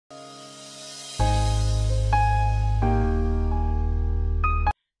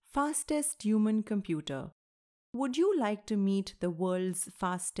fastest human computer. Would you like to meet the world's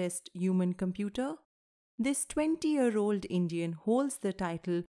fastest human computer? This 20-year-old Indian holds the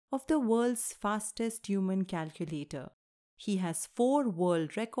title of the world's fastest human calculator. He has 4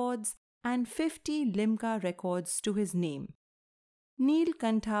 world records and 50 Limca records to his name.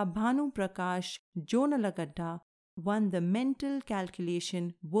 Neelkantha Bhanu Prakash Jonnalagadda won the Mental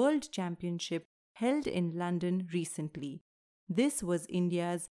Calculation World Championship held in London recently. This was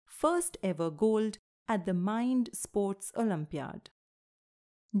India's first ever gold at the Mind Sports Olympiad.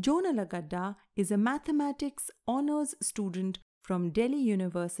 Jonnalagadda is a mathematics honours student from Delhi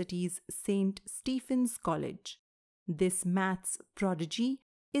University's St. Stephen's College. This maths prodigy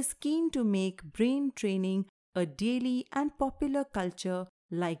is keen to make brain training a daily and popular culture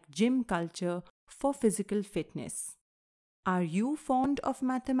like gym culture for physical fitness. Are you fond of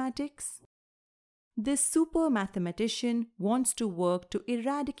mathematics? This super mathematician wants to work to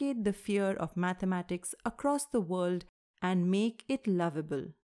eradicate the fear of mathematics across the world and make it lovable.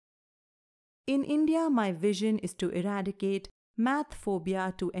 In India, my vision is to eradicate math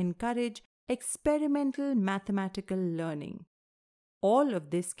phobia to encourage experimental mathematical learning. All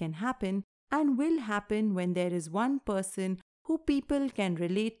of this can happen and will happen when there is one person who people can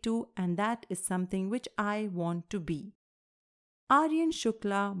relate to, and that is something which I want to be. Aryan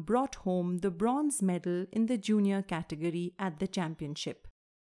Shukla brought home the bronze medal in the junior category at the championship.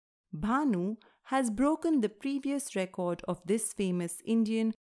 Bhanu has broken the previous record of this famous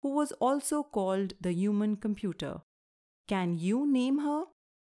Indian who was also called the human computer. Can you name her?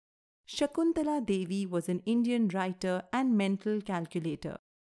 Shakuntala Devi was an Indian writer and mental calculator.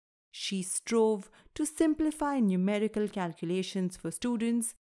 She strove to simplify numerical calculations for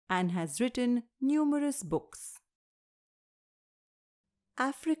students and has written numerous books.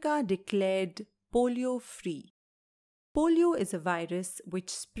 Africa declared polio-free. Polio is a virus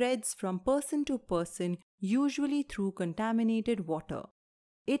which spreads from person to person, usually through contaminated water.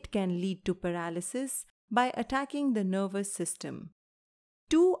 It can lead to paralysis by attacking the nervous system.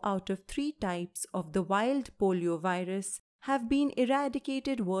 2 out of 3 types of the wild polio virus have been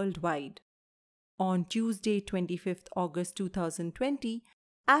eradicated worldwide. On Tuesday, 25th August 2020,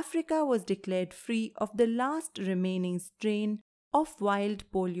 Africa was declared free of the last remaining strain of wild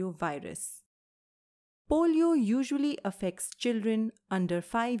polio virus. Polio usually affects children under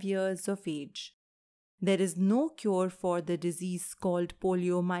 5 years of age. There is no cure for the disease called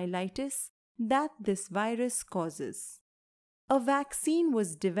poliomyelitis that this virus causes. A vaccine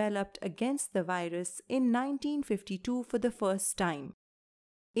was developed against the virus in 1952 for the first time.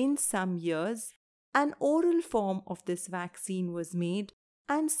 In some years, an oral form of this vaccine was made,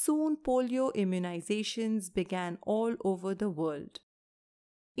 and soon polio immunizations began all over the world.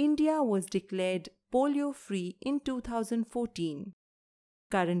 India was declared polio-free in 2014.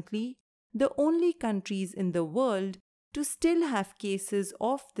 Currently, the only countries in the world to still have cases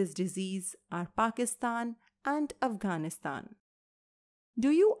of this disease are Pakistan and Afghanistan. Do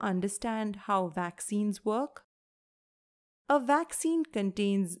you understand how vaccines work? A vaccine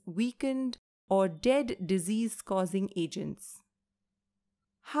contains weakened or dead disease-causing agents.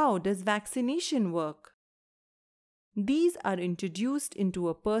 How does vaccination work? These are introduced into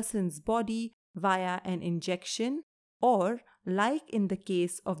a person's body via an injection or, like in the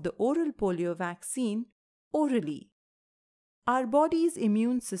case of the oral polio vaccine, orally. Our body's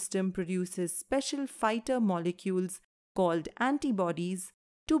immune system produces special fighter molecules called antibodies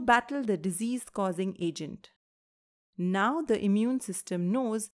to battle the disease-causing agent. Now the immune system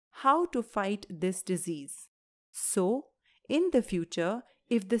knows how to fight this disease. So, in the future,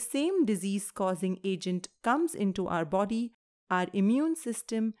 if the same disease-causing agent comes into our body, our immune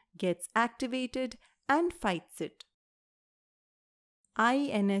system gets activated and fights it.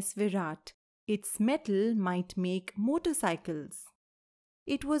 INS Viraat. Its metal might make motorcycles.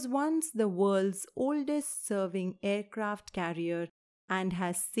 It was once the world's oldest serving aircraft carrier and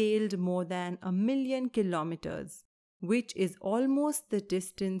has sailed more than 1 million kilometers, which is almost the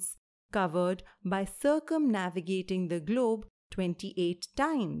distance covered by circumnavigating the globe 28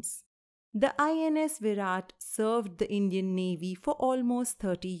 times. The INS Viraat served the Indian Navy for almost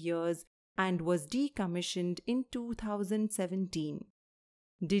 30 years and was decommissioned in 2017.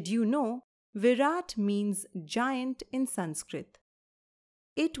 Did you know Viraat means giant in Sanskrit?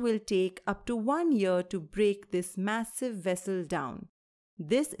 It will take up to 1 year to break this massive vessel down.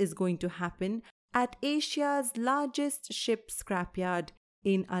 This is going to happen at Asia's largest ship scrapyard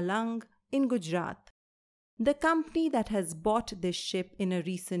in Alang in Gujarat. The company that has bought this ship in a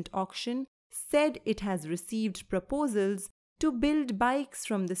recent auction said it has received proposals to build bikes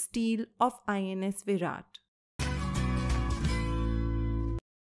from the steel of INS Viraat.